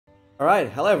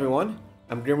Alright, hello everyone.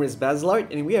 I'm Grimrist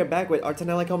Baselard, and we are back with Ar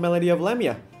Tonelico Melody of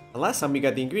Elemia. And last time we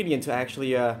got the ingredient to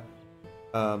actually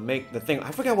make the thing.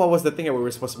 I forgot what was the thing that we were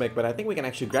supposed to make, but I think we can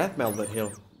actually graph meld it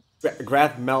here.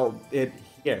 Graph meld it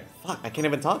here. Fuck, I can't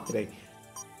even talk today.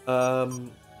 I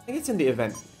think it's in the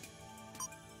event.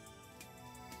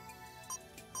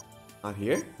 Not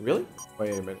here? Really?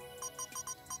 Wait a minute.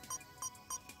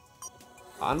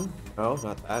 On? No,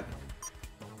 not that.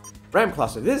 Ram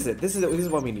cluster. This is it. This is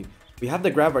what we need. We have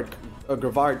the Gravert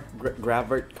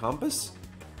compass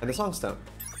and the songstone.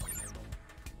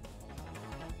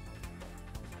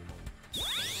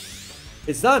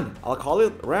 It's done. I'll call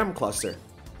it Ram cluster.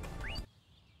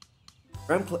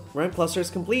 Ram cluster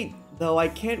is complete, though I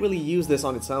can't really use this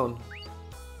on its own.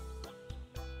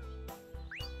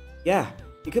 Yeah,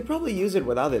 you could probably use it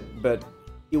without it, but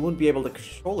you wouldn't be able to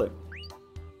control it.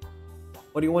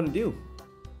 What do you want to do?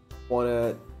 Want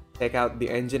to take out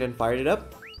the engine and fire it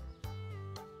up?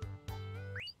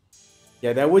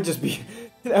 Yeah, that would just be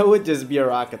a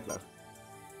rocket though.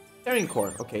 Sharing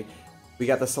core, okay. We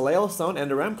got the Soleil stone and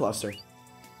the Ram cluster.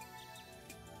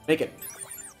 Make it.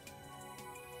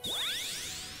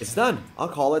 It's done. I'll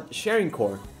call it sharing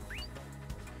core.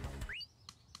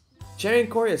 Sharing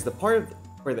core is the part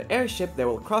for the airship that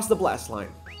will cross the blast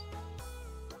line.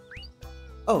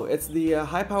 Oh, it's the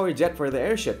high-powered jet for the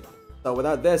airship. So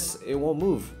without this, it won't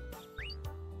move.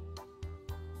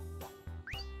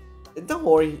 Don't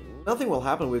worry, nothing will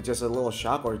happen with just a little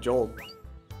shock or jolt.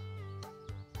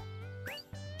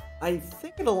 I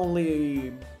think it'll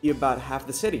only be about half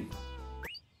the city.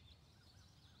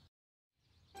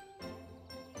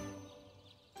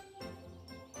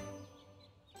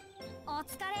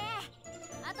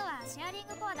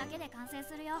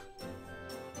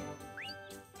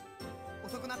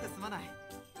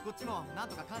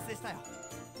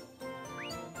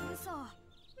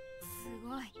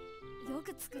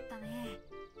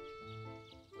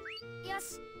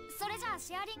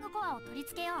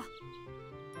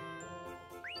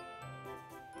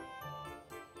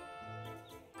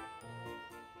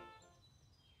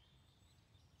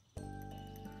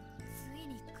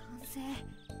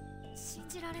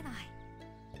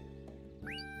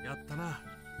やったな。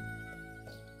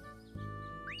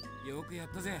よくやっ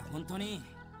たぜ、本当に。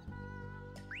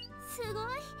すごい。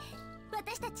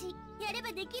私たちやれ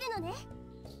ばできるのね。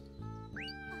あ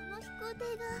の飛行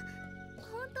艇が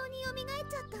本当に蘇っ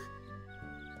ちゃった。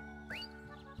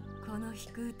この飛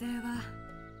空艇は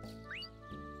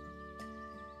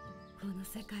この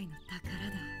世界の宝だ。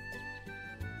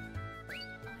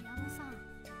綾野さん。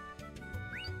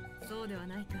そうでは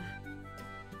ないか。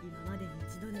今までに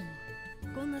一度でも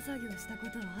こんな作業したこ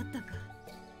とはあったか。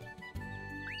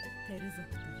テル族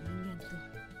と人間と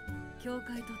教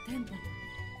会とテンパと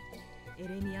エ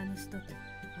レミアの首都とホ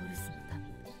ルスの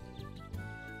民、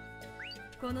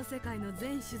この世界の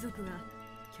全種族が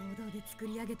共同で作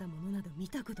り上げたものなど見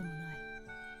たこともない。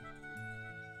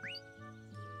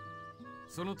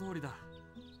その通りだ。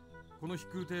この飛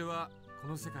空艇はこ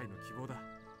の世界の希望だ。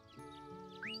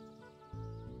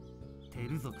テ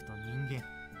ル族と人間、エ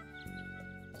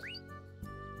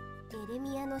レ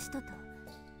ミアの首都と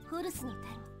ホルスの民、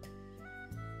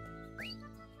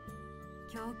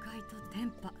教会とテ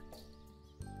ンパ、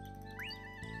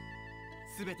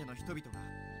すべての人々が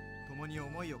共に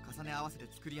思いを重ね合わせて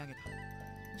作り上げた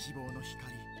希望の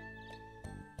光。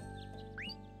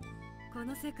こ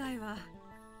の世界は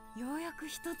ようやく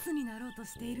一つになろうと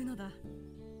しているのだ。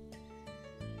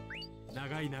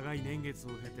長い長い年月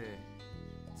を経て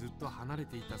ずっと離れ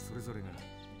ていたそれぞれが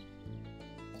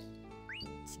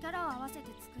力を合わせて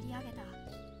作り上げた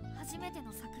初めて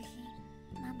の作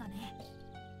品なんだね。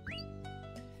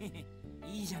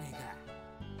いいじゃねえか。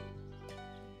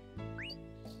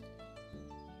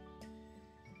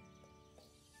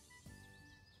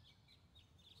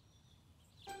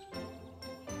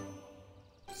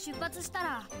出発した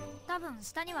ら多分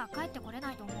下には帰ってこれ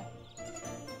ないと思う。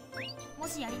も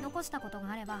しやり残したこと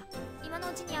があれば今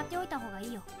のうちにやっておいた方がい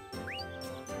いよ。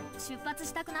出発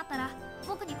したくなったら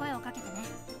僕に声をかけてね。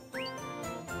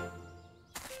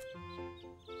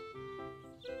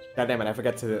God damn it, I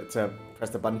forgot to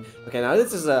press the button. Okay, now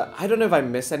this is I don't know if I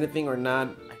missed anything or not.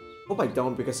 I hope I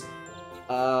don't, because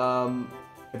I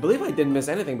believe I didn't miss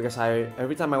anything, because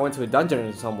every time I went to a dungeon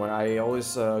or somewhere, I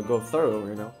always go thorough,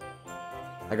 you know.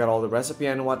 I got all the recipe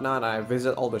and whatnot. I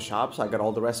visit all the shops. I got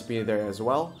all the recipe there as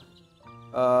well.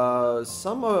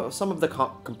 Some of the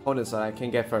components that I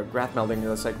can get for graph melding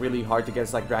is like really hard to get.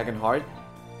 It's like Dragon Heart,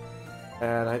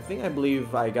 and I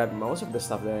believe I got most of the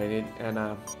stuff that I need. And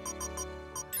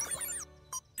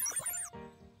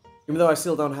even though I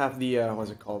still don't have the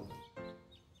what's it called?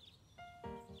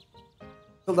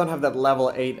 Still don't have that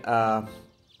level 8 hot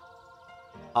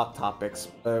topics.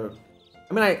 I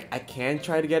mean, I can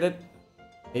try to get it.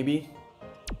 Maybe.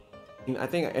 I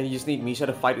think I just need Misha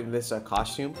to fight in this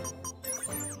costume.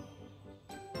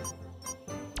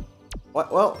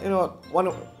 What? Well, you know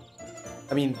what?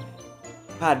 I mean,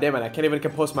 god damn it! I can't even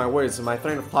compose my words. My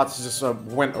train of thoughts just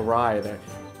went awry there.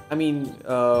 I mean,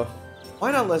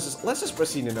 why not? Let's just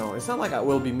proceed. You know, it's not like I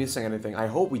will be missing anything. I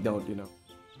hope we don't. You know,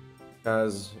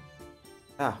 because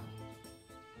yeah,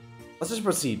 let's just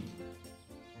proceed.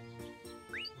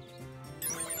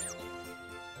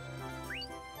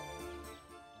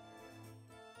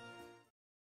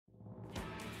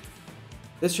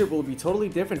 This trip will be totally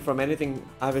different from anything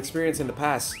I've experienced in the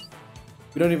past.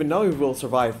 We don't even know if we'll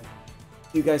survive.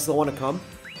 Do you guys still want to come?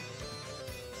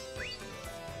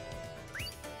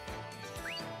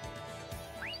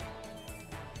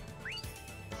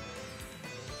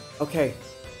 Okay,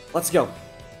 let's go.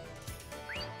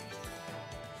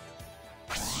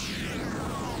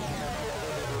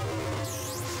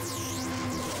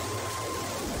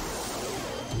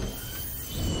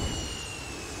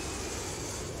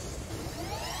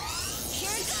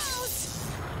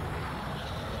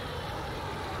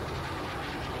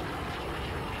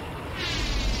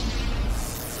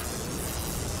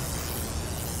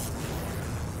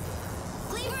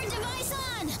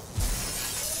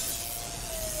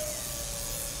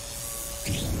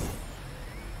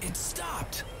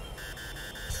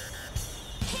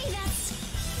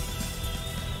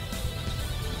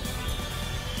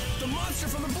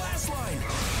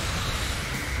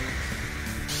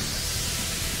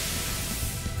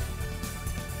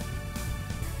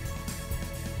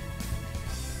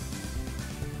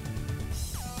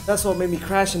 That's what made me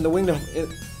crash in the wing.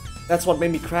 That's what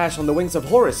made me crash on the wings of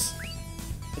Horus.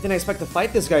 I didn't expect to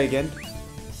fight this guy again.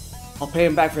 I'll pay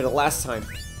him back for the last time.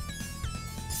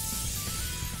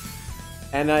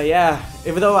 And yeah,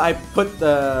 even though I put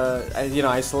the,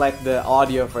 I select the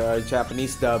audio for a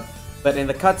Japanese dub, but in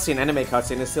the cutscene, anime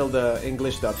cutscene, it's still the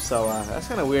English dub. So that's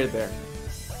kind of weird there.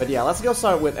 But yeah, let's go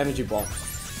start with Energy Ball.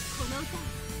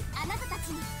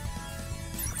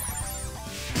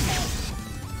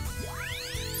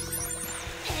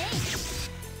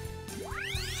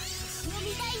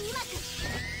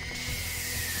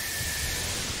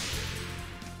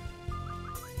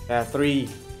 Yeah, 3. I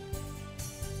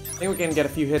think we can get a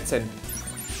few hits in.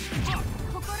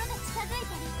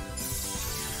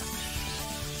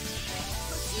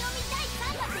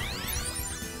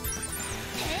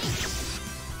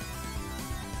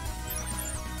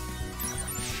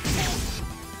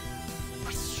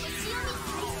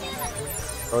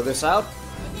 Throw this out.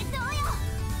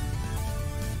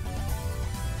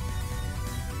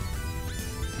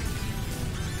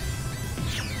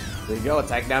 There you go,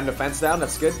 attack down, defense down,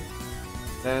 that's good.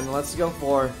 Then let's go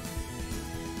for...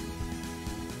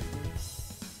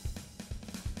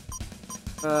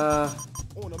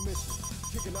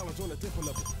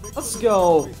 let's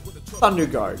go Thunder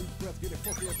Guard.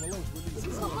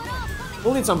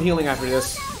 We'll need some healing after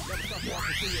this.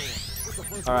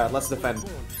 Alright, let's defend.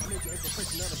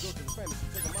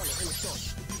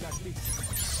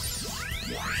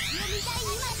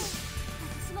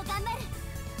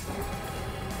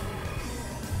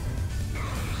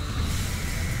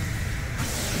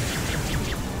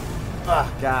 Ah,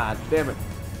 god damn it.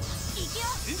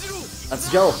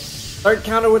 Let's go. Third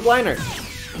counter with Liner.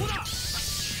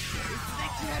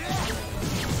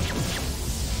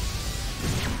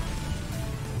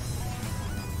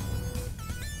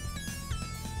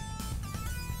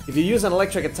 If you use an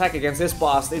electric attack against this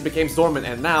boss, it becomes dormant,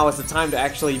 and now is the time to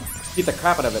actually beat the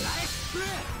crap out of it.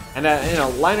 And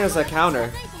Liner's a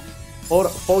counter.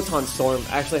 Photon Storm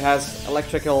actually has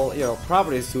electrical,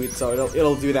 properties to it, so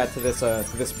it'll do that to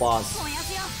this boss.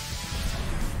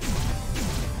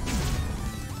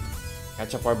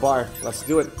 Catch up our bar. Let's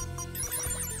do it.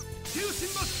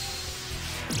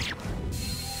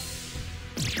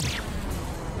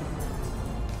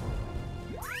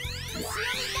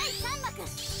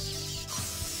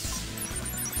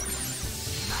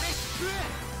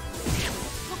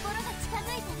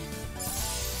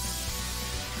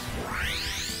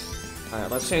 Alright,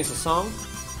 let's change the song.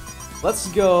 Let's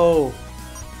go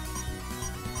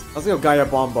Gaia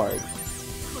Bombard.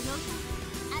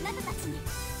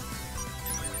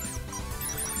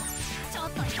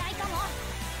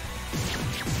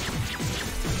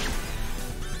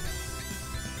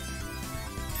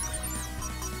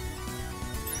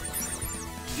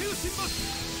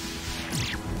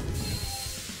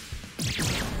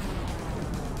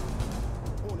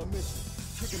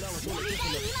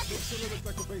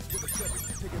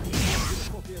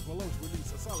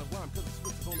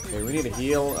 Okay, we need to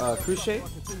heal Crochet.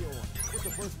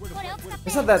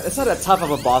 It's not that tough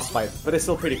of a boss fight, but it's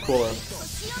still pretty cool.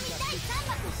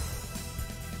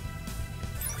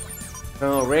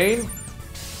 Oh, Rain.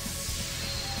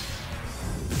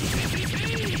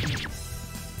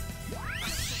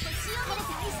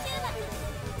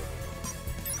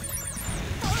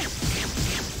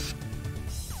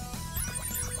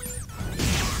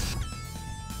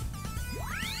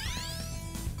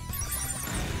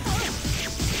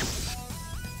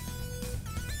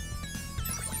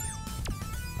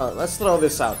 Let's throw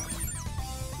this out.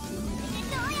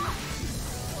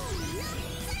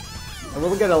 And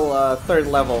we'll get a third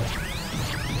level.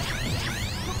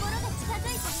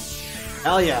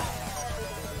 Hell yeah.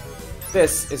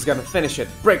 This is gonna finish it.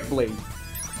 Break Blade.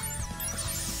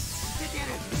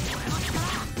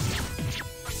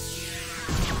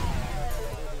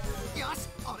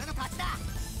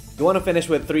 You want to finish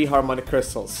with 3 harmonic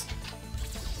crystals,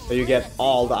 so you get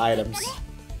all the items.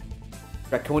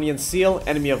 Draconian Seal,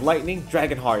 Enemy of Lightning,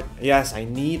 Dragon Heart. Yes, I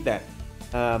need that.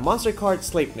 Monster card,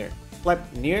 Sleipnir.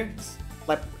 Sleipnir?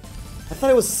 I thought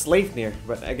it was Sleipnir,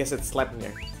 but I guess it's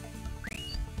Sleipnir.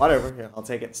 Whatever, yeah, I'll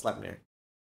take it, Sleipnir.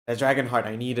 A Dragon Heart,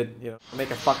 I need it, you know, to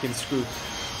make a fucking screw.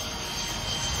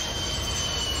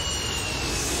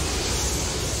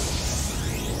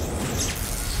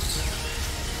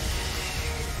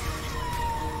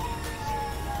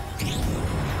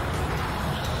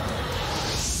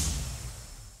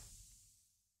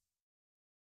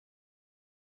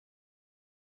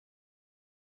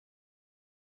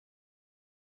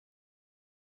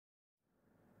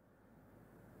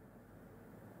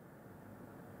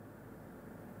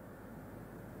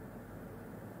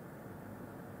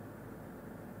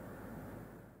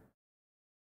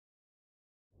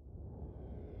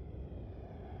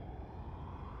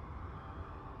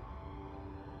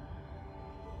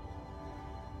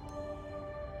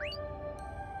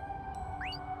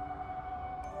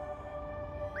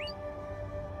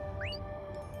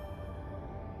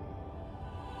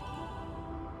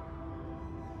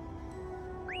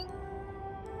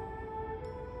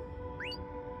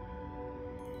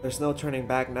 There's no turning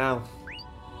back now.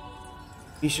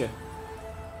 Misha,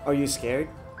 are you scared?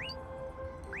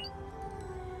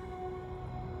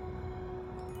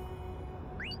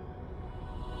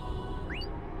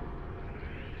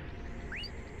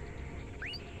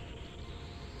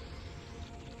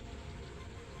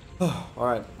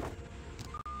 Alright.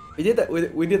 We did that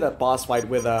we did that boss fight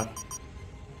with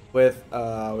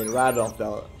Radolf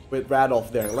though. With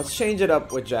Radolf there. Let's change it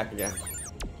up with Jack again.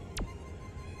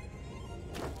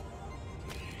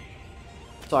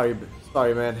 Sorry,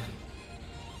 man.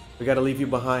 We gotta leave you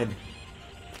behind.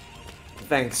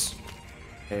 Thanks.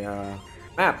 Okay,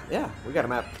 map. Yeah, we got a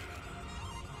map.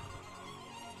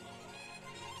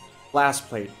 Blast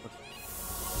plate.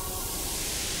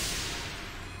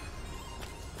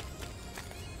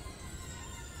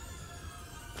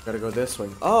 Gotta go this way.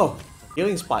 Oh,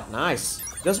 healing spot. Nice.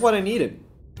 Just what I needed.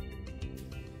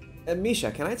 And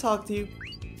Misha, can I talk to you?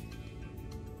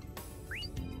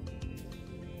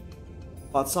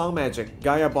 About song magic,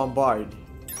 Gaia Bombard.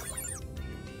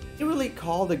 Can you really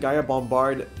call the Gaia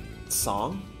Bombard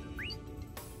song?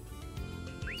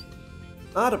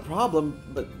 Not a problem,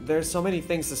 but there's so many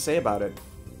things to say about it.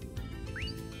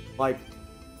 Like,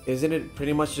 isn't it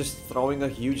pretty much just throwing a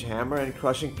huge hammer and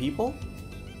crushing people?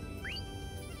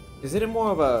 Isn't it more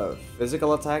of a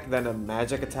physical attack than a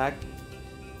magic attack?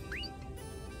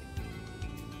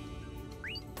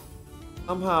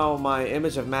 Somehow my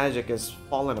image of magic is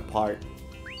falling apart.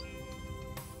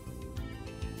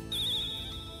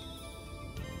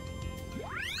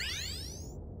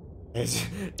 Is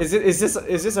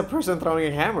this a person throwing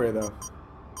a hammer though?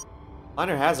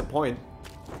 Honor has a point.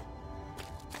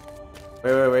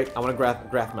 Wait. I want to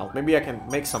graph melt. Maybe I can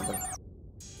make something.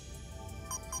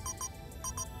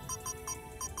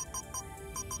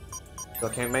 Still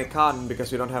can't make cotton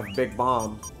because we don't have big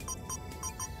bomb.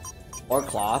 Or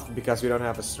cloth because we don't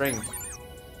have a string.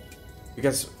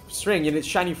 Because string, you need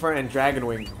shiny fur and dragon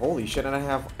wing. Holy shit!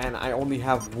 And I only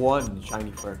have 1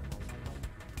 shiny fur.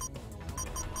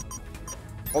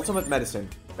 Ultimate medicine,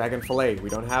 dragon fillet. We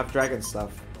don't have dragon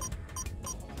stuff.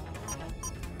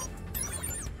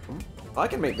 Oh, I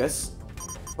can make this.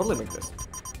 Totally make this.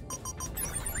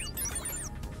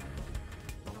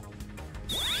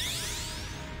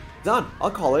 Done.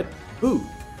 I'll call it Boo.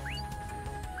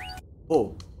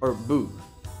 Oh, or Boo.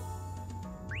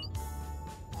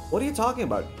 What are you talking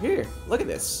about? Here, look at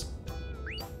this.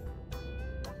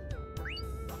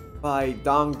 By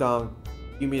Dong Dong,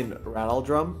 you mean Rattle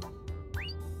Drum?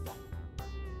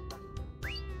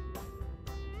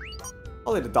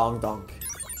 Call it a dong donk.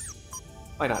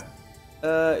 Why not?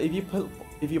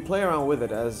 If you play around with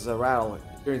it as a rattle,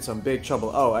 you're in some big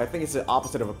trouble. Oh, I think it's the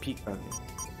opposite of a peak gun.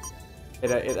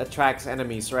 It attracts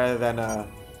enemies rather than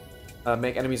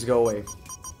make enemies go away.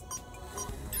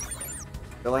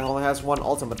 It only has one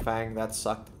ultimate fang. That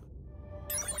sucked.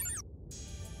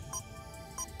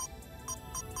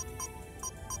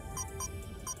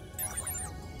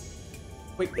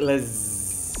 Quick,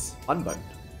 let's fun button.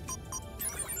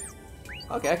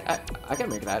 Okay, I can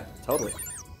make that totally.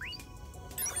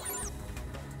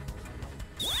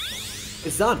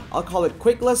 It's done. I'll call it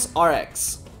Quickless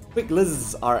RX.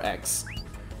 Quickless RX.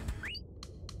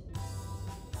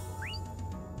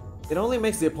 It only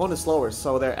makes the opponent slower,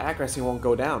 so their accuracy won't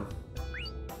go down.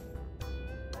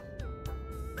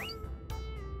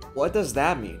 What does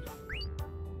that mean?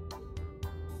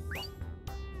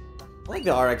 I like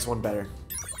the RX one better.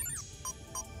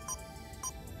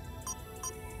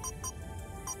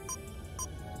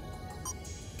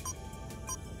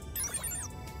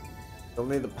 You'll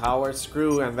need the power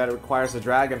screw, and that requires a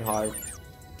dragon heart.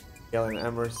 Killing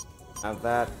embers. Have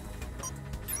that.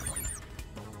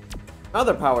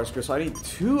 Another power screw, so I need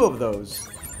 2 of those.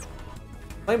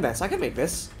 Flame dance, I can make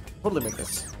this. Totally make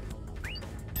this.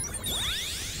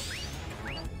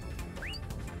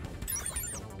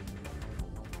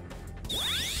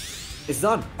 It's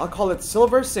done. I'll call it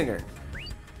Silver Singer.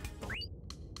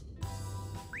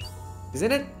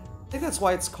 Isn't it? I think that's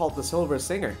why it's called the Silver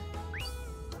Singer.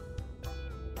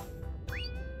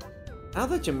 Now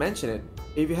that you mention it,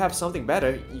 if you have something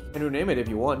better, you can rename it if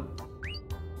you want.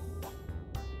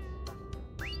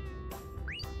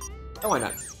 Oh, why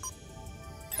not?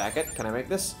 Jacket, can I make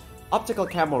this? Optical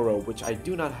camo robe, which I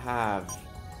do not have.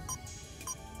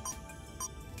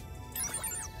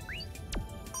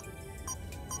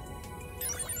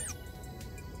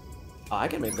 Oh, I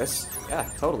can make this. Yeah,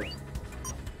 totally.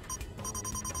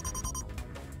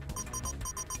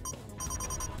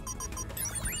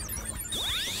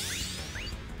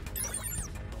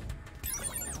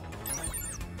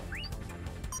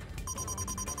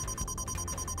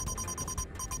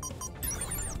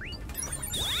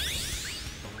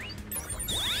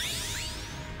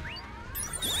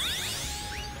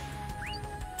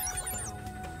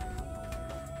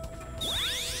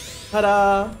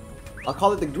 Ta-da! I'll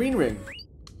call it the Green Ring.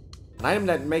 An item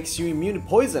that makes you immune to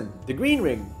poison. The Green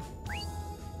Ring.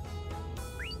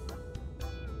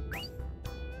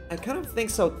 I kind of think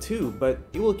so too, but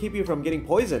it will keep you from getting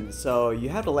poisoned, so you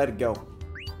have to let it go.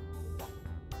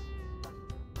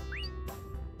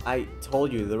 I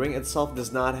told you, the ring itself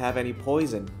does not have any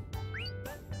poison.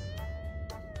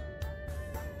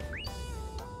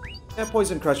 Yeah,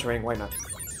 Poison Crush ring, why not?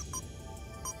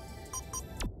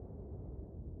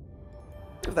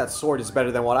 If that sword is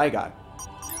better than what I got.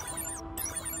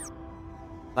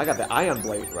 I got the Iron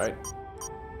Blade, right?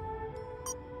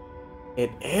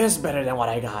 It is better than what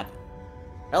I got.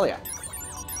 Hell yeah.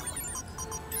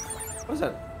 What is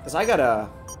that? Because I got a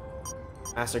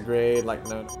Master Grade, like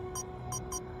no.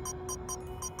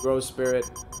 Rose Spirit.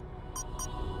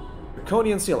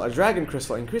 Draconian Seal, a Dragon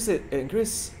Crystal.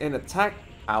 Increase in attack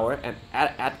power and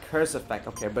add curse effect.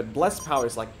 Okay, but Blessed Power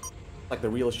is like the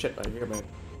real shit right here, man.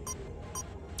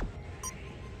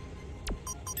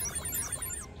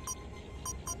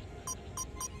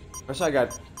 First, I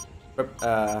got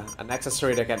an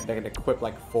accessory that can equip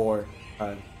like 4.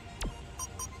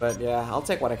 But yeah, I'll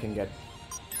take what I can get.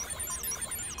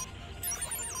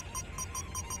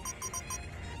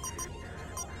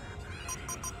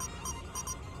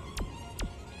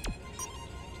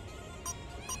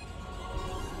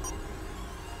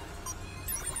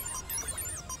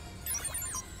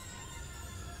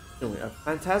 A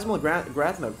Phantasmal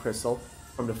Granite Crystal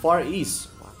from the Far East.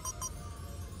 Wow.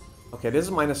 Okay, this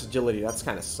is minus agility. That's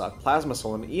kind of suck. Plasma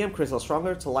Soul, an EM Crystal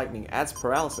stronger to lightning, adds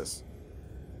paralysis.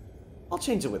 I'll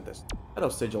change it with this. Shadow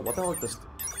Sigil. What the hell is this?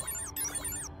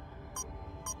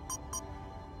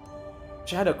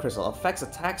 Shadow Crystal affects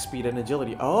attack speed and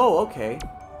agility. Oh, okay.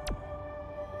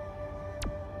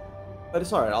 But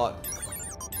it's alright.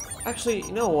 Actually,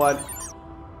 you know what?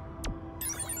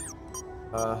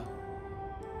 I'll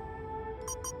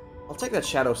take that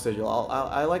Shadow Sigil.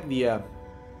 I like the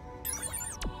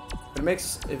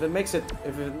if it makes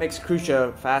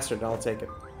Crucia faster, then I'll take it.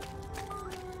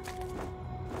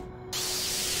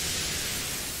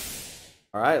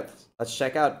 All right, let's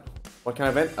check out what kind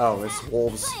of event. Oh, it's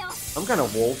wolves. Some kind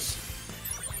of wolves.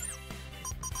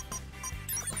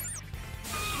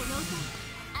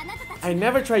 I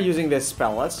never try using this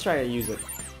spell. Let's try to use it.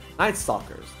 Night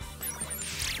Stalkers.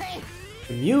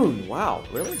 Immune. Wow,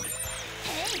 really?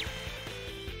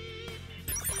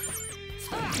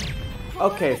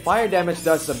 Okay, fire damage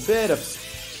does a bit of...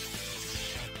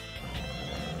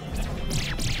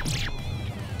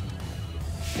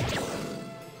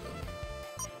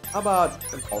 How about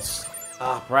impulse?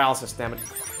 Ah, paralysis, damn it.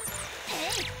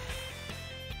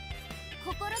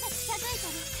 心が近づいて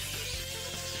る。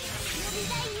呼び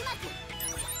台うまく。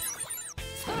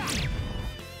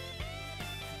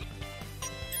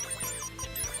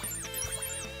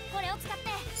これを使って。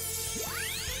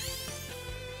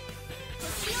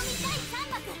星読み第3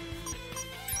幕。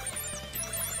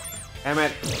 Damn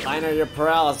it, Liner, you're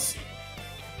paralyzed.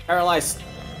 Paralyzed.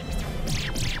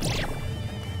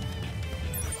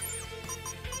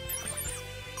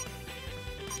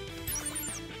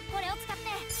 これを使って。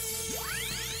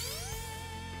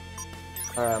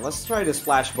 Alright, let's try this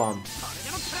flash bomb.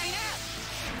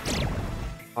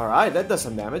 Alright, that does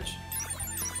some damage.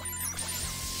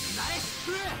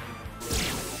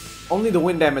 Only the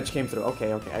wind damage came through.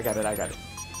 Okay, okay, I got it, I got it.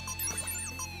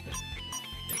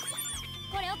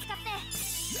 これを使って。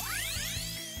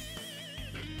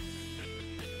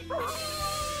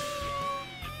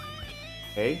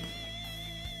 Okay.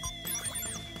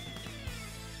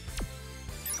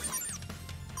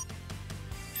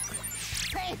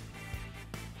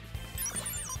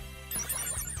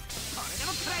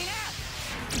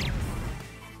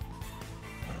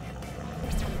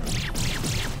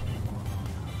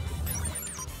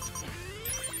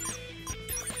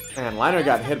 Man, Liner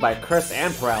got hit by curse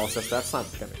and paralysis. That's not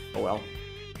gonna go well.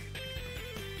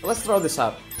 But let's throw this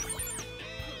up.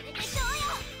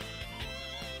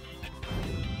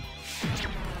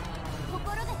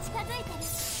 心が近づいてる。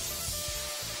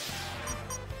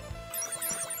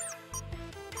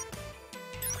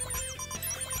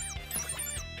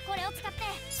これを使って。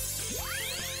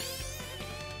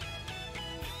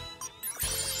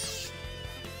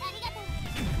ありがとう。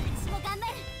私も頑張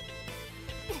る。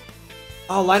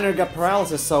 Oh, Liner got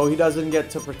paralysis, so he doesn't get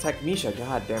to protect Misha.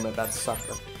 God damn it, that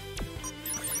sucked.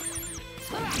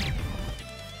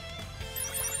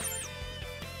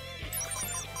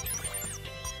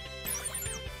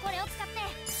 これを使って。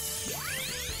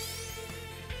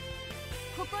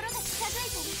心が近づい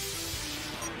てる。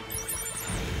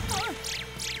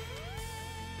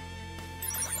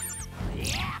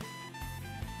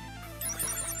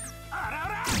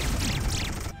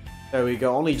 There we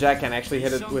go. Only Jack can actually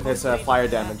hit it with his fire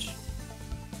damage.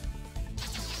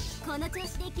 この調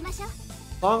子でいきましょう。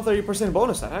 Long 30%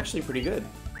 bonus. That's actually pretty good.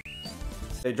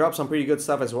 They dropped some pretty good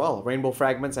stuff as well. Rainbow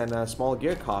fragments and a small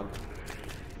gear cog.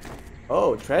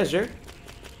 Oh, treasure.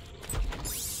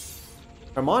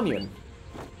 Harmonian.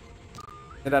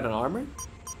 Is that an armor?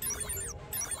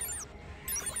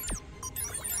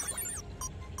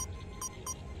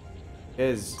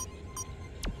 Is.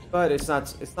 But it's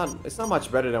not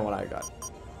much better than what I got.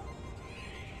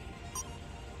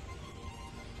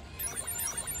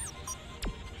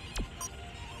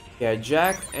 Yeah,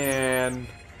 Jack and...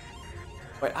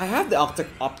 Wait, I have the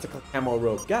optical camo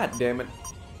robe. God damn it.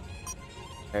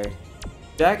 Okay.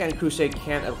 Jack and Crusade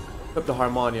can't equip the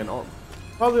Harmonian. Oh,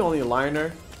 probably only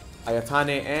Liner,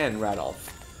 Ayatane, and Radolf.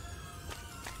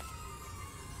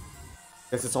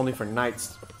 Guess it's only for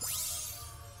knights.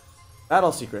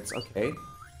 Battle secrets, okay.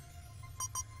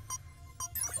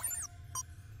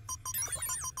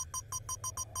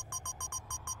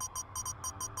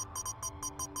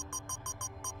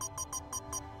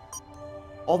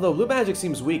 Although blue magic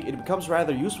seems weak, it becomes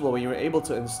rather useful when you're able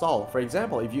to install. For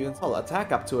example, if you install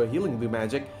attack up to a healing blue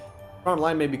magic, front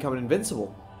line may become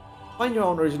invincible. Find your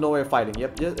own original way of fighting.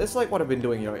 Yep, it's like what I've been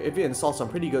doing, you know. If you install some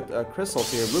pretty good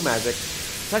crystals to your blue magic,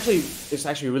 it's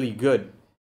actually really good.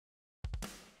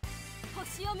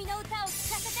 星読みの歌を聴か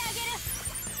せてあげる。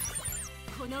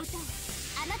この歌を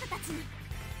あなたたちに。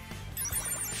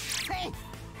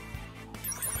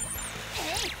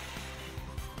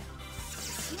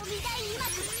星読み大うまく。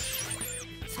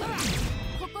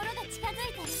心が近づい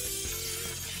てる。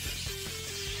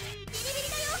ビリビリ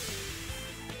だよ。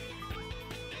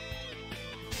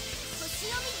星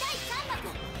読み第3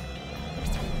幕。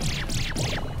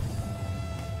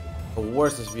 The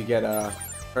worst is if you get a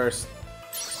first.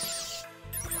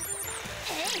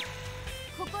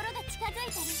 心が近づいて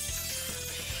る。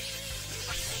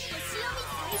星読み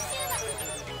最終幕。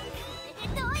お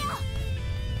めでとうよ。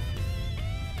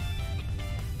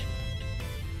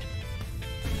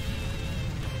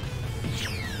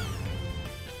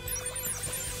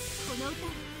この歌を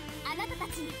あなたた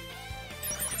ちに。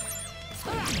星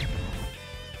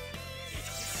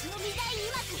読み大う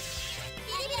まく。ビ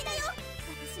リビリだよ。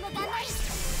私も頑張る。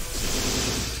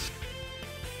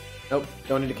 Nope,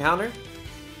 don't need to counter.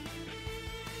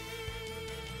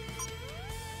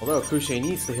 Although Crusade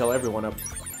needs to heal everyone up.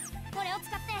 これを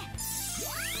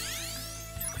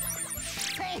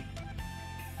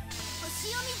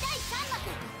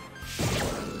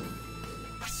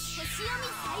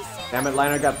Damn it,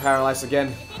 Liner got paralyzed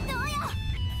again.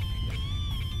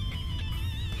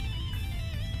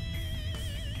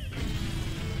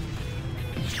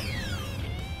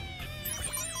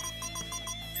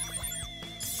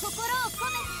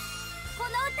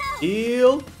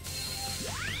 Heal.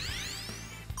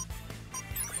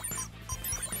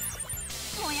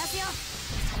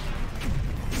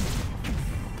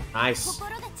 Nice.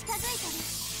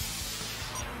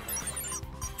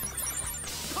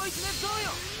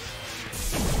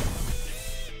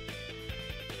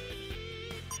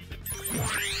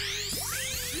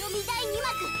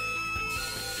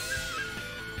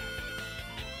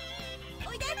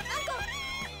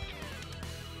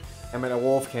 I mean, a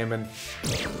wolf came in.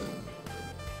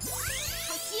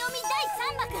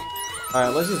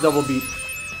 Alright, let's just double beat.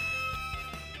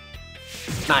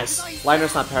 Nice.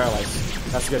 Liner's not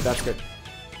paralyzed. That's good, that's good.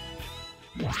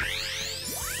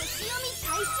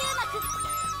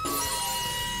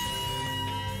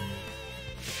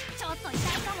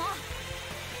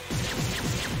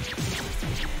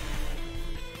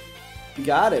 You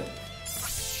got it.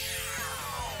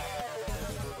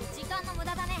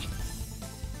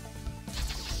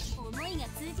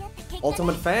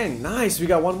 Ultimate Fang, nice, we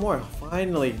got one more.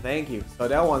 Finally, thank you. So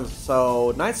that one's,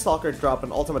 so Night Stalker drop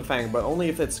an Ultimate Fang, but only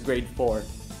if it's grade 4.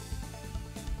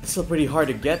 It's still pretty hard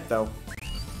to get though.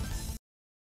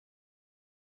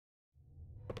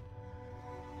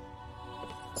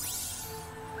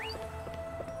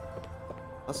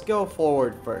 Let's go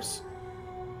forward first.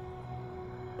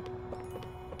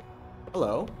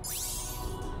 Hello.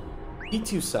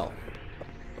 E2 cell.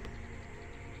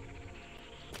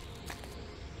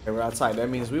 Okay, we're outside. That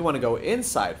means we want to go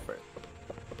inside first.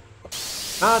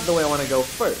 Not the way I want to go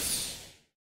first.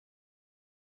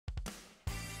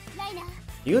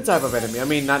 New type of enemy. I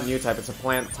mean, not new type. It's a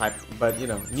plant type, but you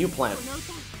know, new plant.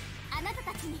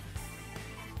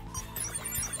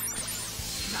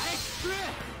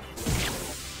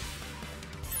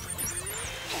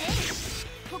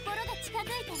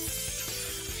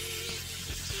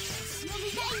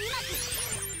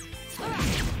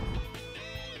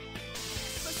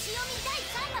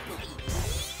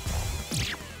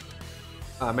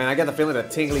 Oh man, I get the feeling that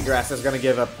Tingly Grass is gonna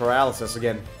give a paralysis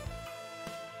again.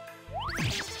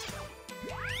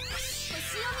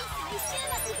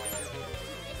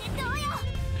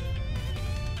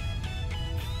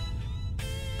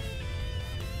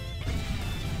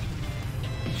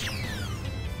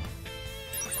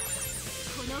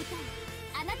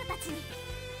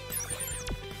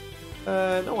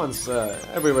 No one's,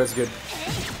 everywhere's good.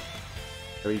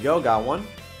 There we go, got one.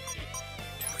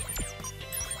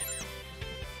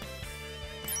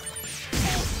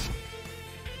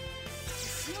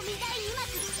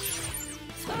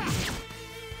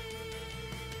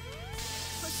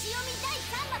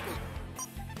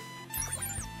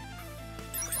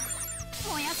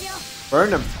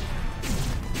 Burn him.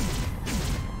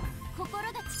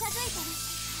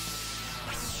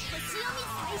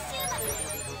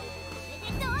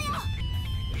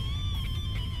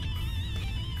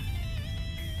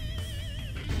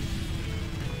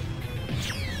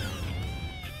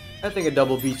 I think a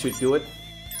double beat should do it.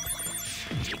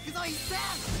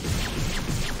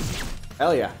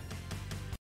 Hell yeah.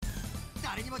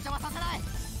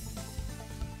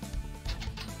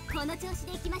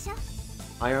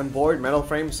 Iron Board, Metal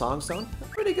Frame, Songstone.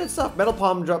 Pretty good stuff. Metal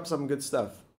Palm dropped some good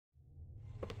stuff.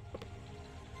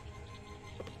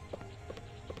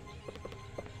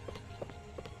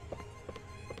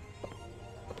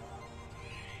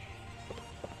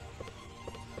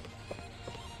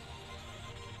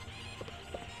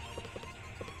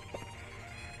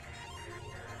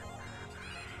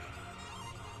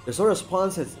 There's no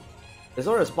response. There's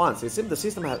no response. It seems the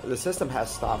system has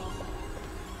stopped.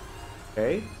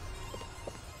 Okay.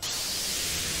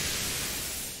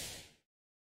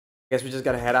 Guess we just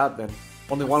gotta head out then.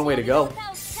 Only one way to go.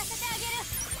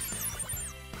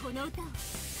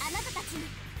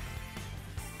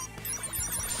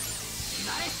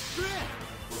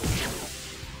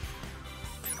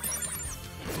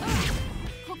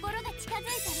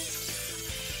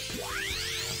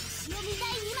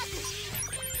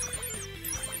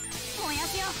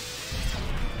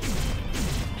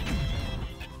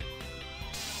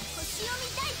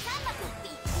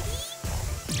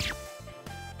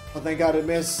 Oh, thank God it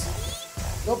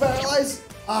missed. No paralyze.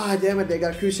 Ah, damn it, they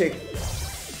got a cruise shake.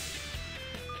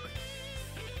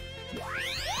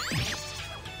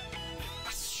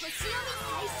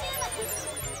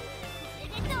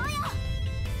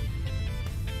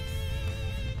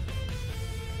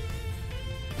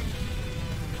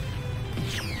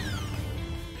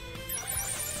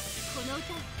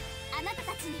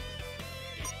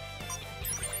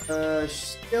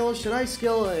 Skill, should I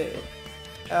skill?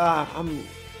 I'm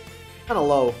kind of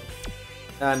low.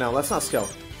 No, let's not skill.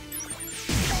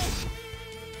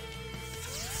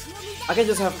 I can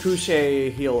just have Crochet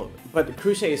heal, but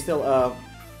Crochet is still,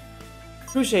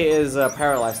 Crochet is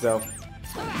paralyzed though.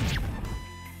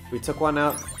 We took one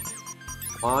out.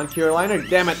 Come on, Cure Liner.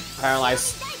 Damn it,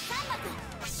 paralyzed.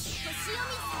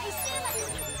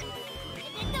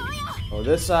 Throw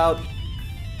this out.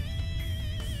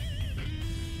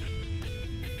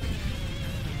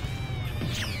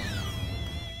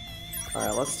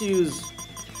 Alright, let's use...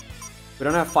 We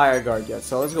don't have Fire Guard yet,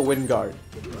 so let's go Wind Guard.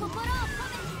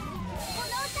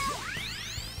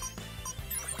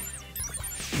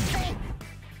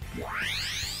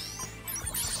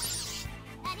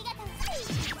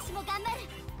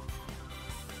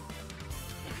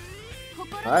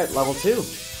 Alright, level 2.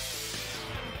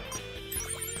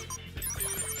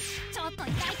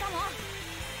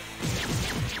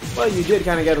 Well, you did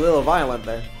kind of get a little violent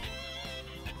there.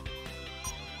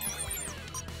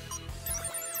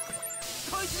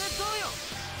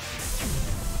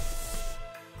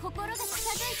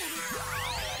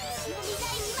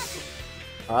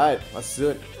 Alright, let's do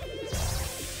it.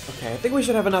 Okay, I think we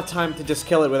should have enough time to just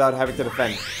kill it without having to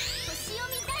defend.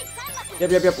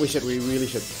 Yep, we should. We really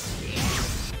should.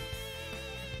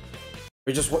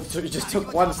 We just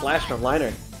took one slash from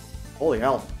Liner. Holy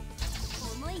hell.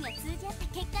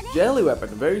 Jelly weapon,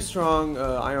 very strong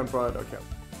iron prod. Okay.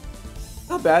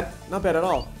 Not bad at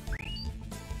all.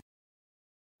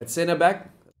 It's in a back.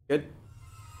 Good.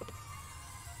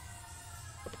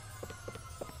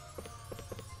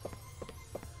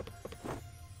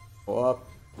 Go up.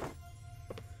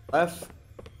 Left.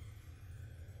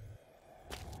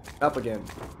 Up again.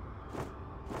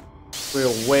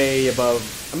 We're way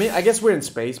above. I mean, I guess we're in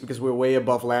space because we're way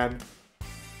above land.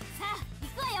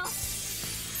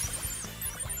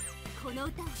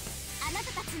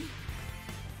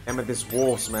 Damn it, this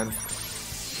wolves, man.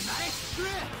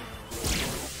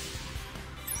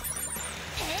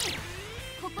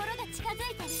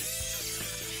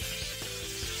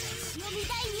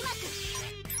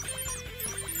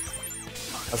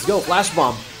 Let's go, flash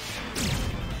bomb.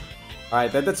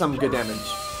 Alright, that did some good damage.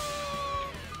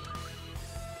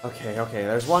 Okay,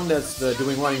 there's one that's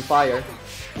doing running fire.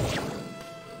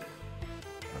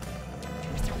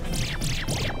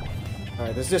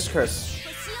 Alright, there's this curse.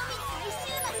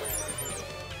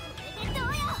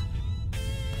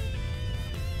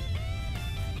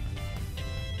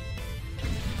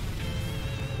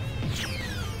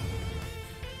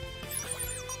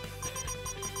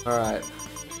 Alright.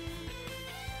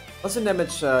 What's the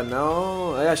damage?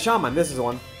 No. Yeah, Shaman, this is the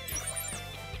one.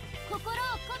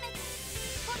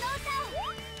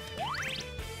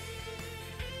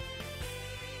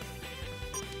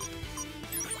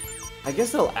 I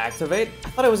guess it'll activate. I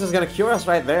thought it was just gonna cure us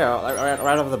right there,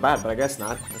 right off the bat, but I guess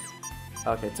not.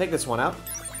 Okay, take this one out.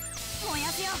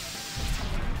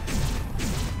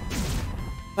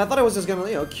 I thought it was just gonna,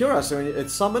 you know, cure us. I mean, it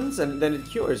summons and then it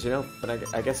cures, you know. But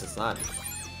I guess it's not.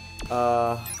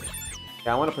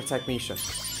 Yeah, I want to protect Misha.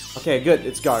 Okay, good.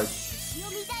 It's guard.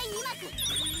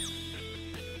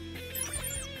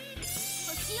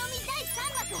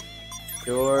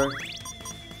 Cure.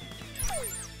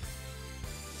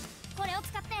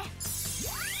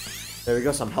 There we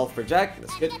go. Some health for Jack.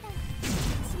 That's good.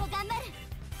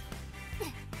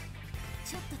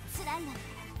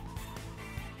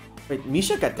 Wait,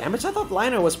 Misha got damaged? I thought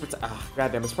Liner was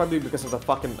goddamn, it's probably because of the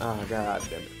fucking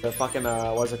goddamn. The fucking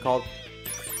what's it called?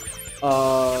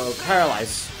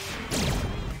 Paralyze.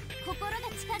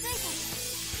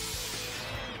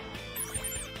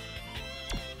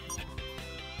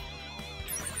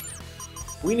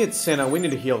 We need Senna, we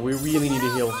need to heal. We really need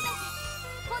to heal.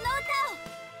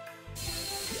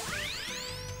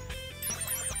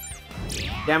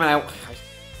 Damn it,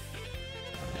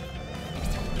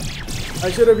 I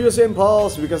should have used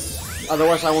Impulse because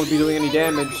otherwise I won't be doing any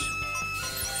damage.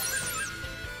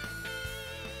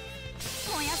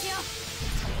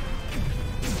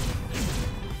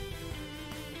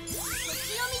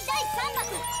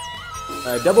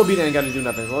 Double beat ain't gonna do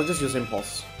nothing, so I'll just use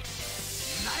Impulse.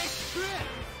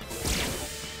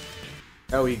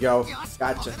 There we go.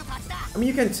 Gotcha. I mean,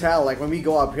 you can tell, like, when we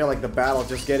go up here, like, the battle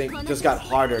just got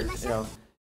harder, you know.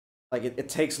 Like, it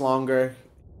takes longer.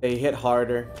 They hit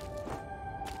harder.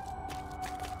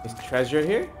 Is treasure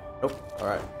here? Nope.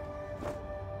 Alright.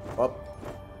 Up.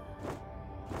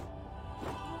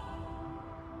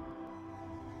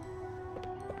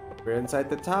 We're inside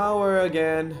the tower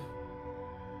again.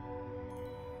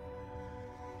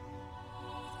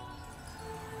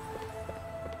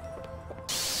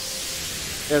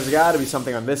 There's got to be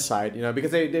something on this side, you know, because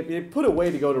they put a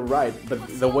way to go to right, but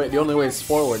the only way is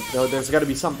forward. So there's got to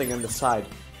be something on the side.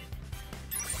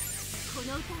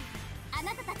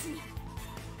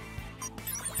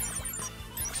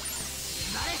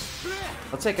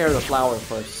 Let's take care of the flower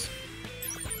first.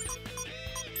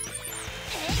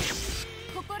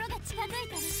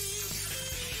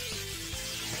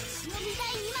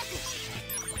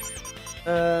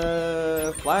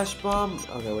 Flash bomb.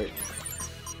 Okay, wait.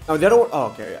 Oh, the other. Oh,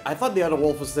 okay. I thought the other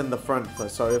wolf was in the front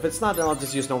first. So if it's not, then I'll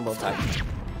just use normal attack.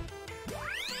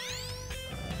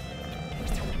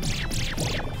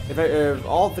 If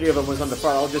all three of them was on the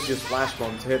front, I'll just use flash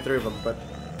bomb to hit 3 of them. But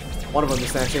one of them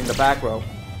is actually in the back row.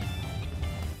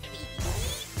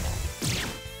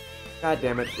 God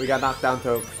damn it! We got knocked down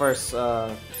to first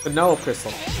to no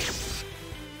crystal.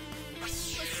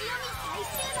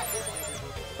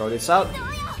 Throw this out.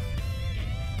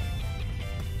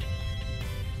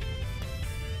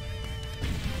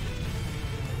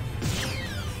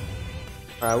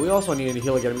 Alright, we also need to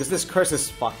heal again because this curse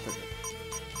is fucked.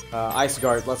 Ice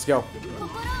guard, let's go.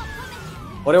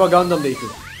 Orewa Gundam Deiku.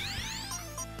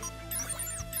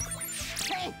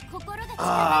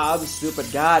 Ah, I'm stupid.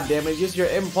 God damn it, use your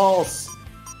impulse.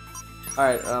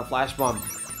 Alright, flash bomb.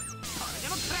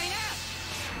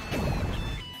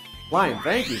 Line,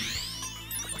 thank you.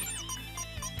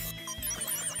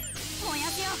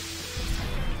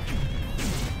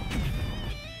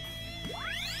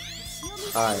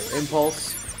 Alright,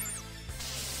 impulse.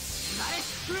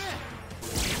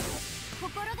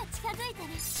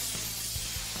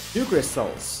 2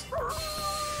 crystals.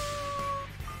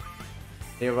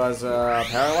 He was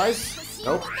paralyzed?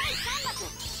 Nope.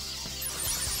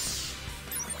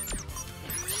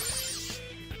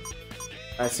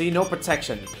 I see no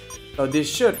protection. So this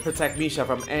should protect Misha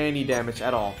from any damage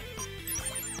at all.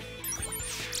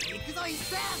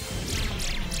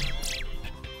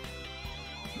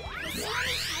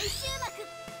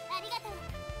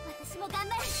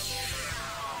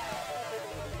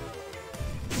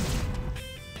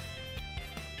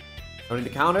 Don't need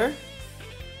to counter.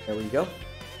 There we go.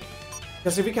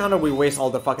 Because if we counter, we waste all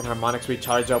the fucking harmonics we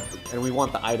charge up, and we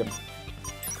want the item.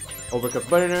 Overcooked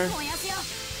burner.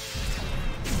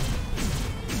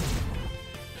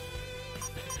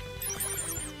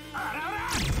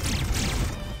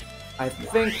 I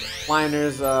think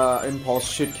Liner's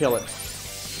impulse should kill it.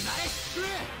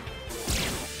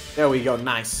 There we go,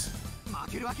 nice.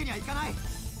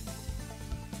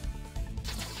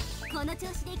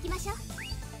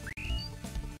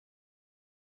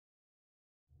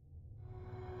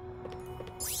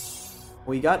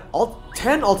 We got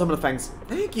 10 ultimate fangs.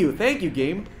 Thank you,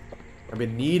 game. I've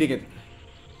been needing it.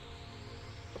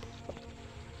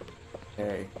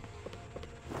 Okay.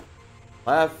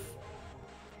 Left.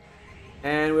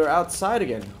 And we're outside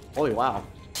again. Holy wow.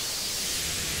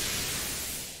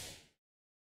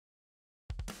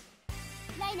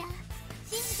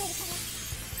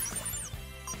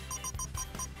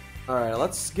 Alright,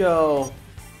 let's go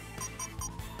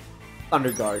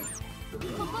Thunder Guard.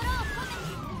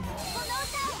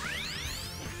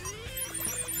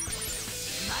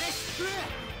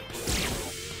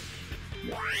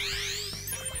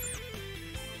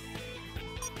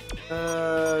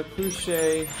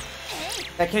 Crochet.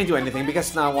 I can't do anything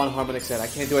because not one harmonic set. I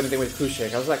can't do anything with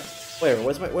Crochet. I was like, wait,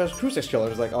 where's Crochet's killer? I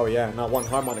was like, oh yeah, not one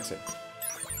harmonic set.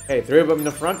 Hey, 3 of them in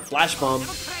the front. Flash bomb.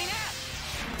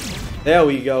 There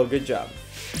we go. Good job.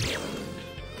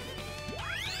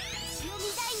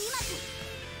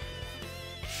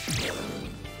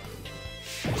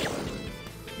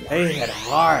 They hit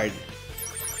hard.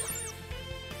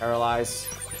 Paralyzed.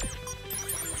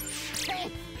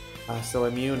 Still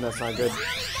immune. That's not good.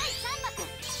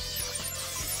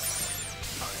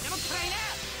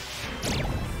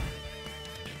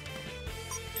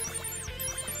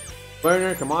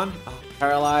 Burner, come on.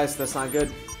 Paralyzed. That's not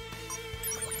good.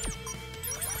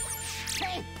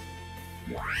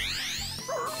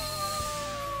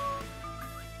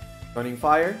 Running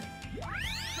fire.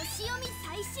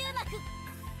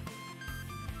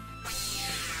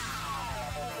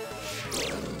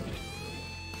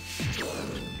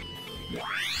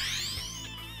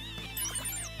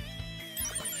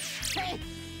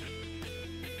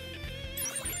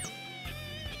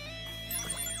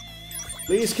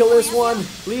 Please kill this one,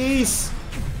 please.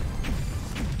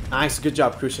 Nice, good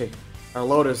job, Crochet. Our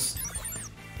loader's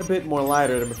a bit more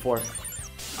lighter than before.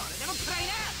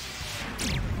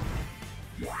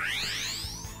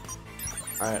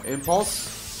 Alright, impulse.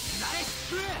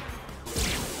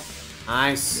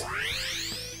 Nice.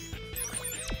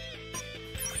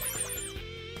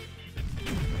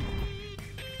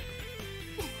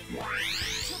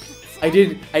 I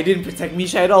didn't protect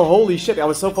Misha at all. Holy shit, I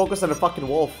was so focused on the fucking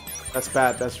wolf. That's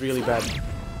bad, that's really bad.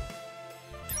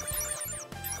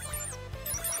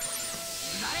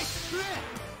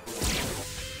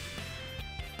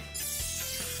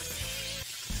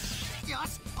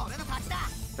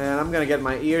 Man, I'm gonna get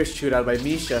my ears chewed out by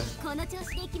Misha.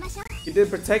 He didn't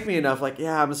protect me enough. Like,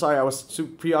 yeah, I'm sorry, I was too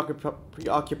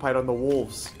preoccupied on the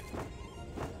wolves.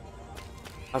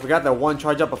 I forgot that one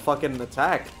charge up a fucking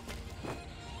attack.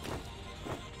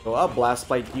 Go up, Blast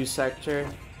Blade U sector.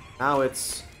 Now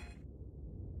it's...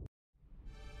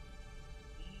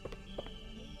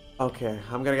 Okay,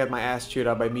 I'm gonna get my ass chewed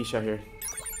out by Misha here.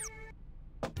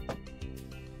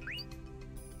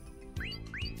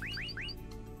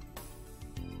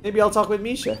 Maybe I'll talk with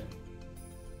Misha.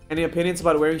 Any opinions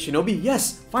about wearing shinobi?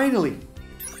 Yes, finally!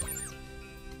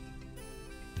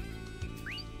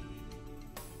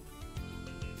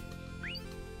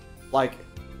 Like,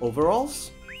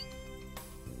 overalls?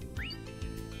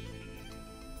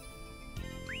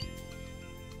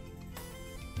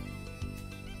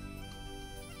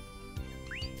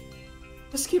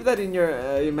 Just keep that in your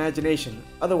imagination,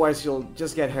 otherwise you'll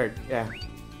just get hurt, yeah.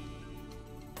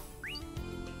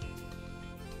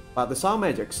 About the song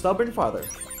magic, Stubborn Father.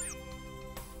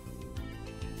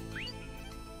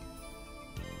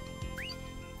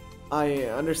 I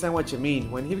understand what you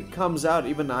mean. When he comes out,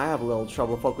 even I have a little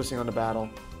trouble focusing on the battle.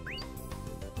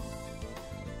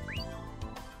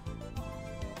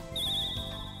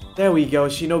 There we go,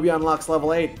 Shinobi unlocks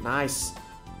level 8. Nice.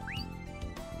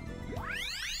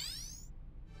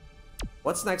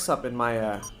 What's next up in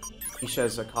my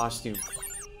Misha's costume?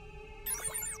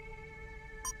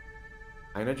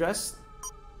 China dress?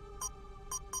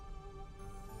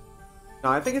 No,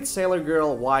 I think it's Sailor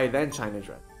Girl Y, then China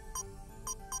dress.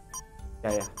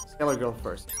 Yeah. Sailor Girl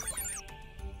first.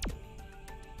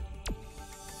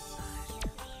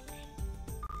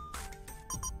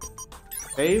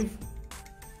 Save.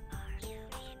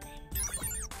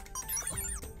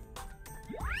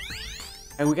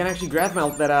 And we can actually grab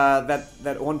melt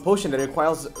that one potion that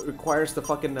requires the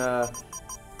fucking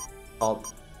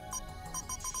called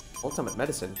ultimate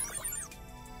medicine.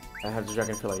 I have the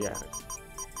dragon filler, yeah.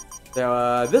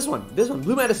 So this one,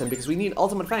 blue medicine, because we need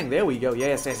ultimate fang. There we go.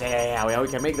 Yes, yeah. We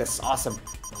can make this awesome.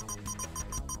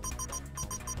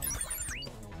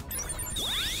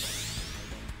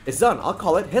 It's done. I'll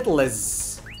call it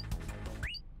hitless.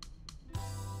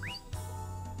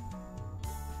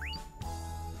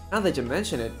 Now that you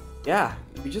mention it, yeah,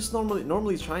 we just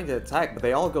normally trying to attack, but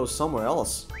they all go somewhere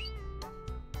else.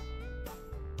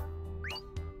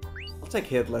 I'll take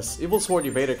hitless. Evil Sword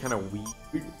Evader, kind of weak.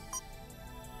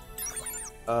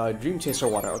 Dream Chaser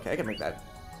Water. Okay, I can make that.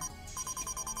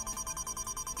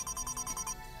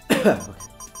 Okay.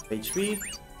 HP.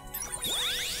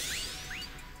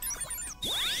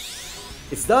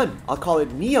 It's done. I'll call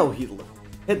it Neo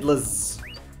Hitless.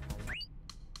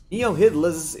 Neo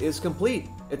Hitless is complete.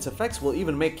 Its effects will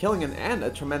even make killing an ant a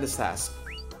tremendous task.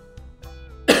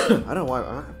 I don't know why.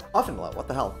 I'm puffing a lot. What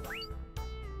the hell?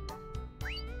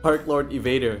 Park Lord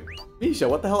Evader. Misha,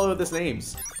 what the hell are these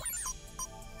names?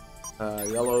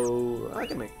 Yellow. I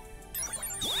can make.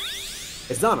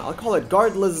 It's done. I'll call it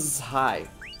Guardless High.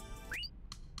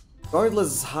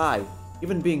 Guardless High.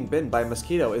 Even being bitten by a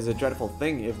mosquito is a dreadful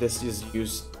thing if this is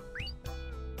used.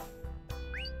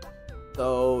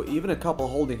 So even a couple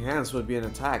holding hands would be an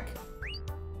attack.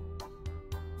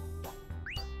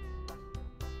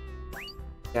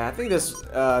 Yeah, I think this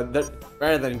that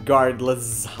rather than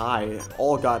Guardless High,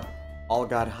 all God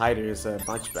Hider is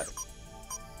much better.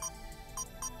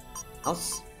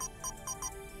 Else?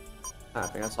 I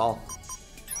think that's all.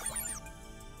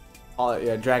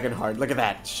 Yeah, Dragon Heart. Look at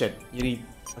that shit. You need.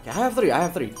 Okay, I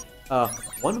have three.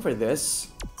 One for this.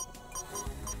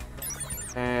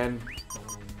 And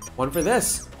one for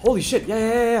this. Holy shit.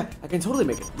 Yeah. I can totally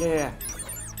make it. Yeah.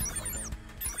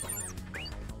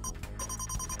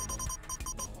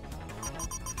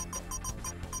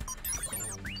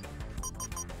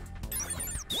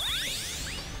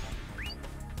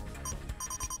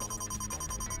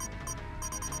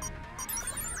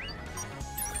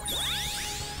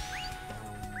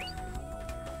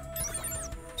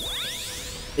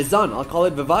 It's done. I'll call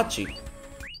it Vivace.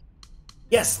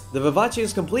 Yes, the Vivace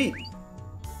is complete.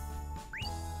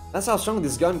 That's how strong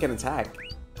this gun can attack.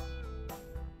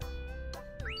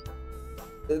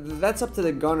 That's up to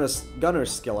the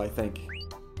gunner's skill, I think.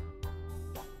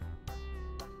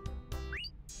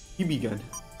 BB gun.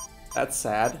 That's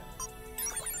sad.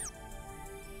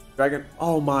 Dragon.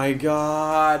 Oh my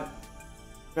god.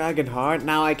 Dragon Heart.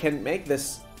 Now I can make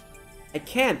this. I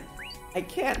can't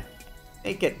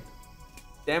make it.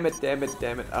 Damn it, damn it,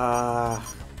 damn it.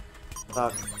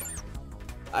 Fuck.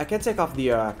 I can take off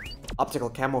the optical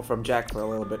camo from Jack for a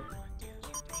little bit.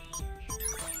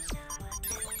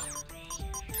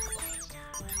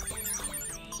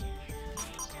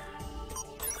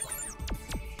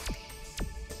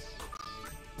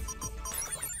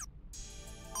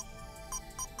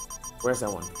 Where's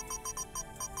that one?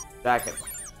 Jacket.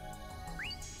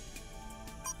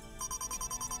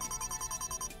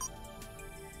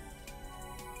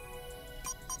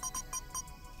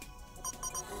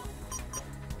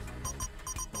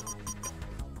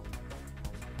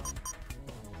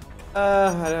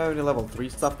 I don't have any level 3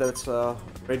 stuff that's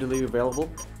readily available.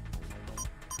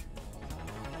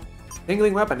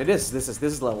 Tingling weapon, this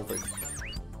is level 3.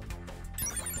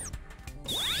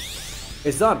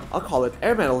 It's done. I'll call it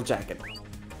Air Metal Jacket.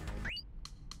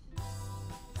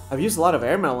 I've used a lot of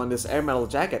air metal in this Air Metal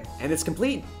Jacket, and it's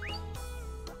complete.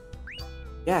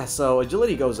 Yeah, so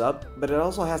agility goes up, but it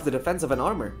also has the defense of an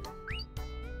armor.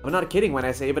 I'm not kidding when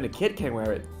I say even a kid can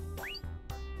wear it.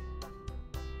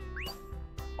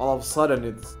 All of a sudden,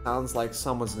 it sounds like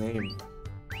someone's name.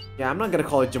 Yeah, I'm not gonna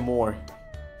call it Jamor.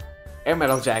 Air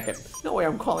Metal Jacket. No way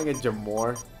I'm calling it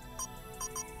Jamor.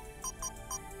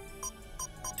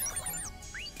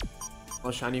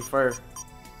 Oh, shiny fur.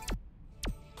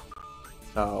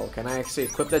 Oh, can I actually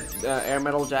equip that Air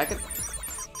Metal Jacket?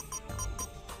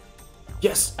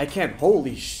 Yes, I can.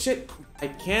 Holy shit. I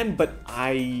can, but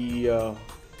I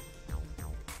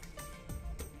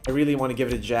really want to give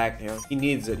it to Jack. You know, he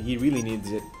needs it. He really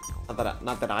needs it.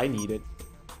 Not that I need it.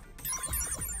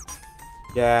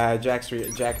 Yeah, Jack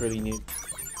really needs it.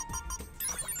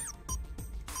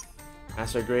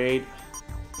 Master Grade.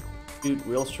 Dude,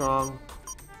 real strong.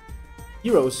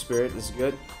 Hero Spirit is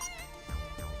good.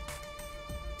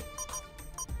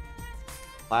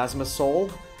 Plasma Soul.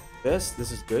 This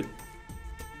is good.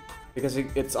 Because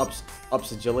it's ups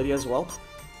agility as well.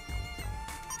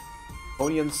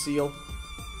 Onion Seal.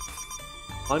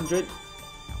 100.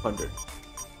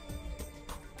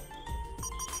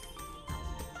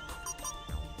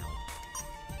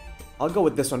 I'll go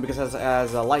with this one because it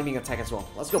has a lightning attack as well.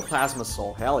 Let's go Plasma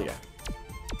Soul. Hell yeah.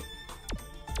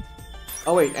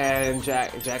 Oh wait, and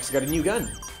Jack's got a new gun.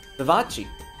 The Vachi.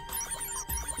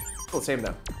 Still the same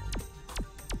though.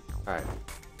 Alright.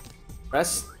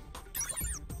 Rest.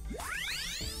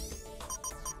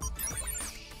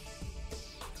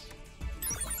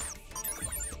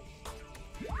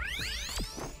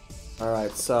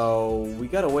 Alright, so we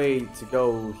got a way to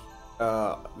go.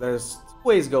 There's two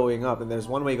ways going up, and there's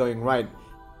one way going right,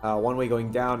 one way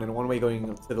going down, and one way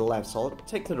going to the left. So I'll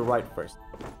take to the right first.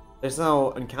 There's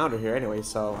no encounter here anyway,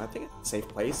 so I think it's a safe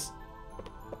place.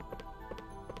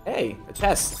 Hey, a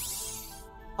chest.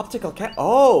 Optical cam.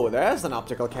 Oh, there's an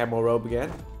optical camo robe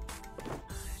again.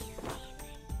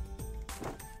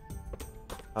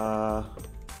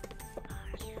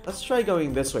 Let's try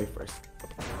going this way first.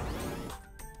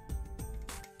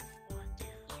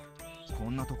 こ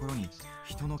んなところに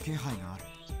人の気配がある。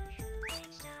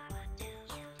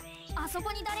あそ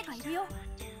こに誰かいるよ。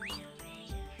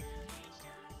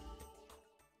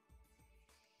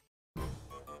こ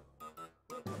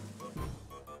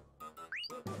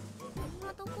ん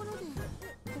なところで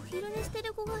お昼寝して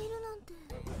る子がいるなんて。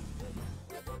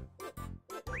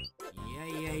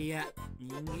いや、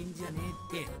人間じゃね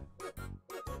えって。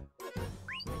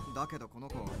だけどこの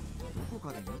子どこ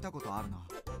かで見たことあるな。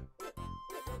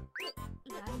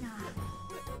ライナー、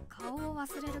顔を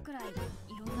忘れるくらいい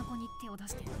ろんな子に手を出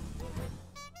してる。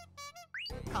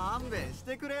勘弁し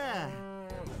てくれ。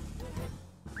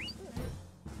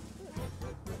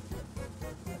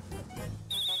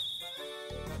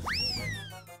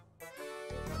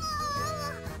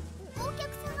お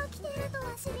客さんが来ていると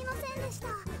は知りませんでした。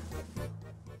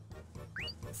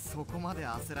そこまで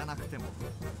焦らなくても。い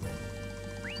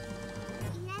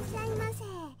らっしゃいませ。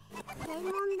天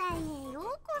文台へよう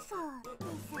こそ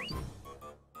です。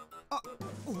あ、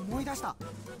思い出した。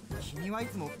君はい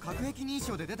つも各駅認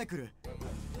証で出てくる。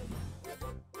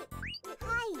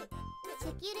はい、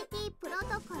セキュリティプロト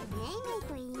コルメイメイ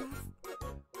と言います。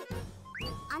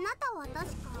あなたは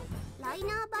確かライ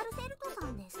ナー・バルセルトさ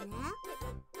んですね。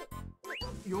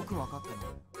よくわかったな。は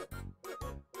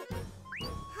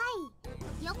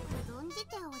い、よく存じ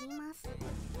ております。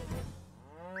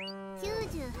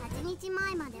98日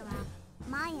前までは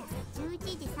毎朝11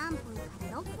時3分か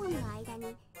ら6分の間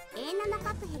に A7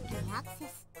 各壁にアクセ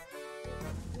ス。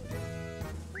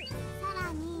さ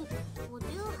らに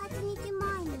58日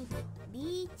前に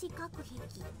B1 各壁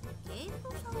ゲート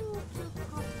3を通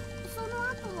過。その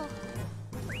後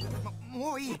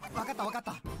もういい。わかっ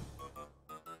た。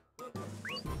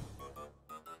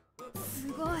す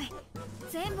ご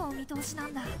全部お見通しな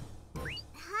んだ。はい、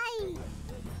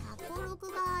過去ロ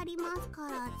グがありますか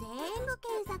ら全部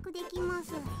検索できま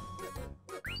す。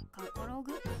過去ロ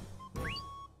グ？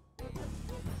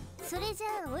それじゃ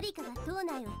あオリカが島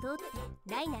内を通っ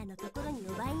てライナーのところに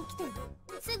呼ばれに来ても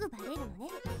すぐバレるのね。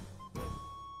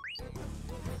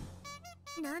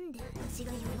なんで私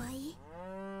が弱い？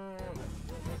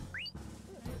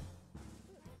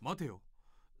待てよ、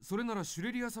それならシュ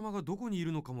レリア様がどこにい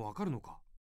るのかもわかるのか？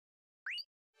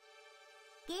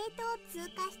ゲートを通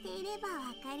過していればわ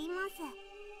かります。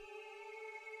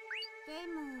で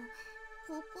も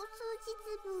ここ数日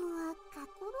分は過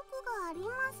去録がありま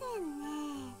せん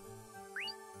ね。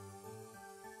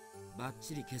バッ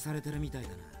チリ消されてるみたいだ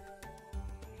な。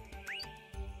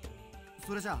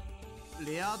それじゃあ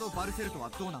レアード・バルセルトは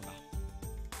どうなんだ？レ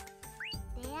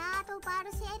アード・バ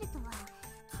ルセルトは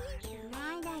ついこの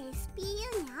間 SPU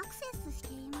にアクセスし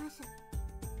ています。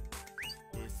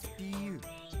 SPU？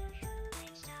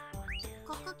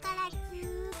 ここからず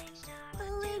ーっと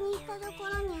上に行ったところ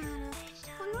にある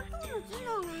この塔の頭脳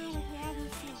がある部屋で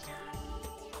すよ。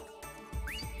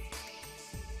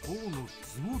塔の頭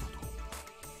脳だと？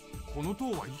この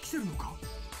塔は生きてるのか？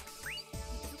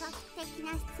哲学的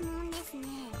な質問ですね。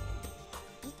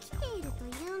生きていると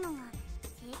いうのが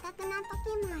正確な時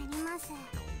もあります。た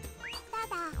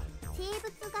だ生物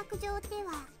学上で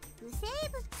は無生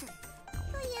物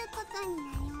ということに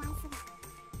なりますが、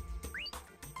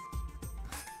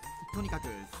とにかく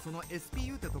その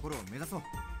SPU ってところを目指そう。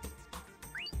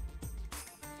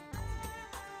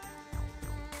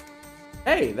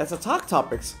Hey, that's a talk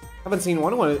topics. Haven't seen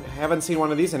one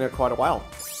of these in quite a while.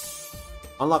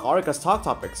 Unlock Orica's talk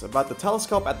topics about the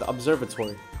telescope at the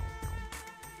observatory.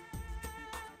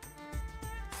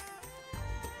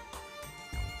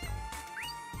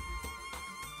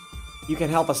 You can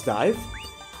help us dive?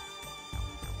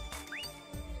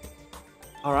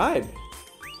 Alright.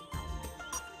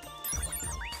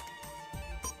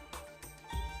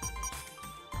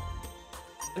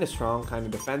 Kinda strong, kinda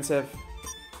defensive.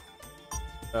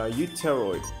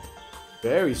 Uteroid.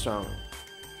 Very strong.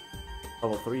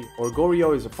 Level 3.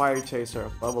 Orgorio is a fire chaser.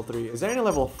 Level 3. Is there any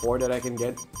level 4 that I can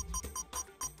get?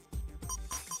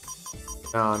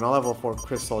 No, no level 4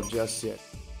 crystal just yet.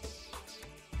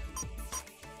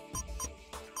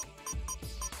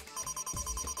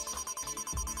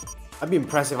 I'd be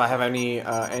impressed if I have any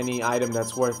item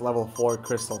that's worth level 4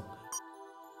 crystal.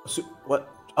 So, what?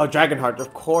 Oh, Dragon Heart.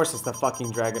 Of course it's the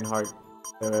fucking Dragon Heart.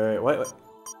 What?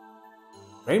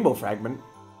 Rainbow Fragment.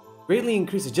 Greatly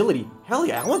increased agility. Hell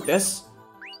yeah, I want this.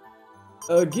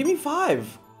 Give me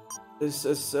 5. This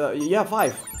is, yeah,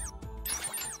 5.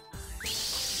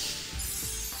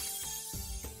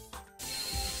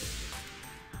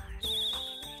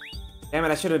 Damn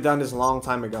it, I should have done this a long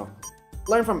time ago.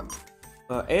 Learn from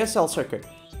ASL circuit.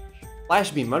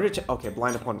 Flash beam, okay,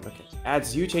 blind opponent, okay.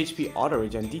 Adds huge HP, auto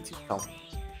regen, D2 health.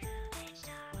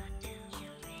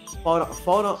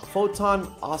 Photon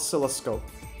oscilloscope.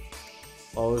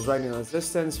 Follows lightning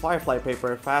resistance, firefly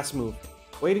paper, fast move.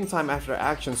 Waiting time after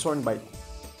action, sorting by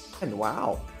 10.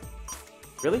 Wow.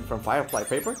 Really? From firefly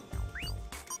paper?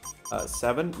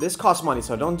 7. This costs money,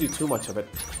 so don't do too much of it.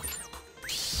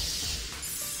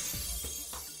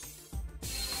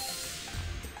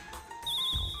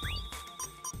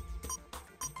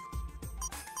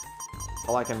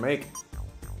 All I can make.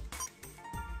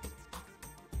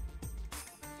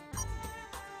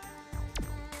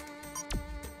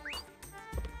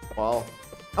 Well,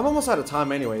 I'm almost out of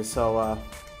time anyway, so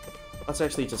let's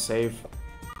actually just save.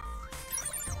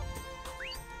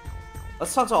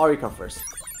 Let's talk to Arika first.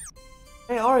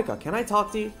 Hey Arika, can I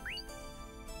talk to you?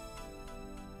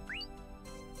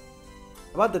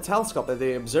 About the telescope at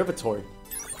the observatory.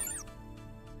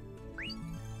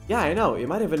 Yeah, I know. It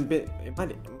might have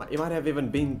even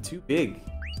been too big.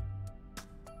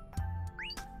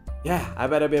 Yeah, I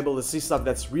better be able to see stuff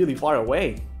that's really far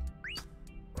away.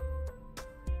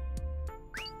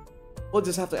 We'll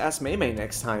just have to ask Mei Mei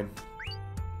next time.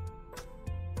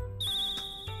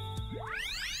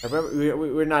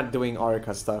 We're not doing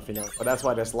Arika stuff, you know, but that's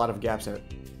why there's a lot of gaps in it.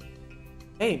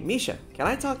 Hey, Misha, can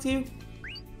I talk to you?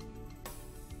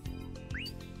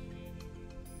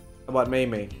 About Mei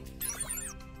Mei.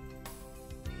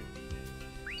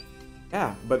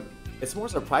 Yeah, but it's more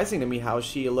surprising to me how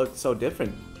she looked so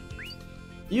different.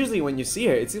 Usually when you see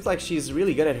her, it seems like she's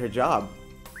really good at her job.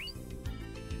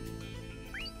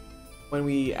 When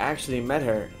we actually met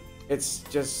her, it's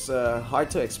just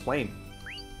hard to explain.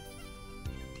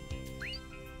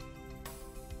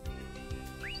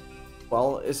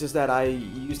 Well, it's just that I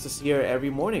used to see her every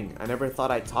morning. I never thought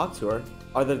I'd talk to her,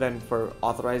 other than for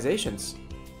authorizations.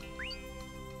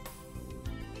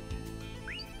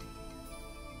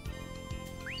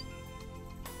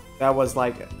 That was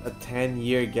like a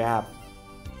 10-year gap.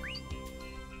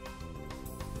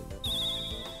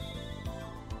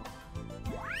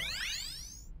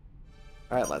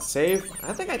 Alright, let's save.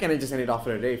 I think I can just end it off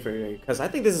for today because I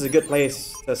think this is a good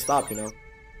place to stop, you know.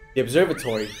 The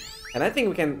observatory. And I think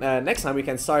we can next time we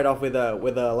can start off with a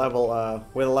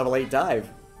level 8 dive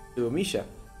to Misha.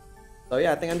 So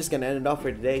yeah, I think I'm just gonna end it off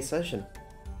for today's session.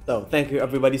 So thank you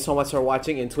everybody so much for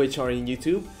watching in Twitch or in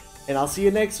YouTube. And I'll see you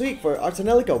next week for Ar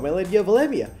Tonelico, Melody of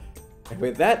Elemia. And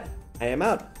with that, I am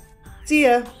out. See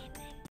ya!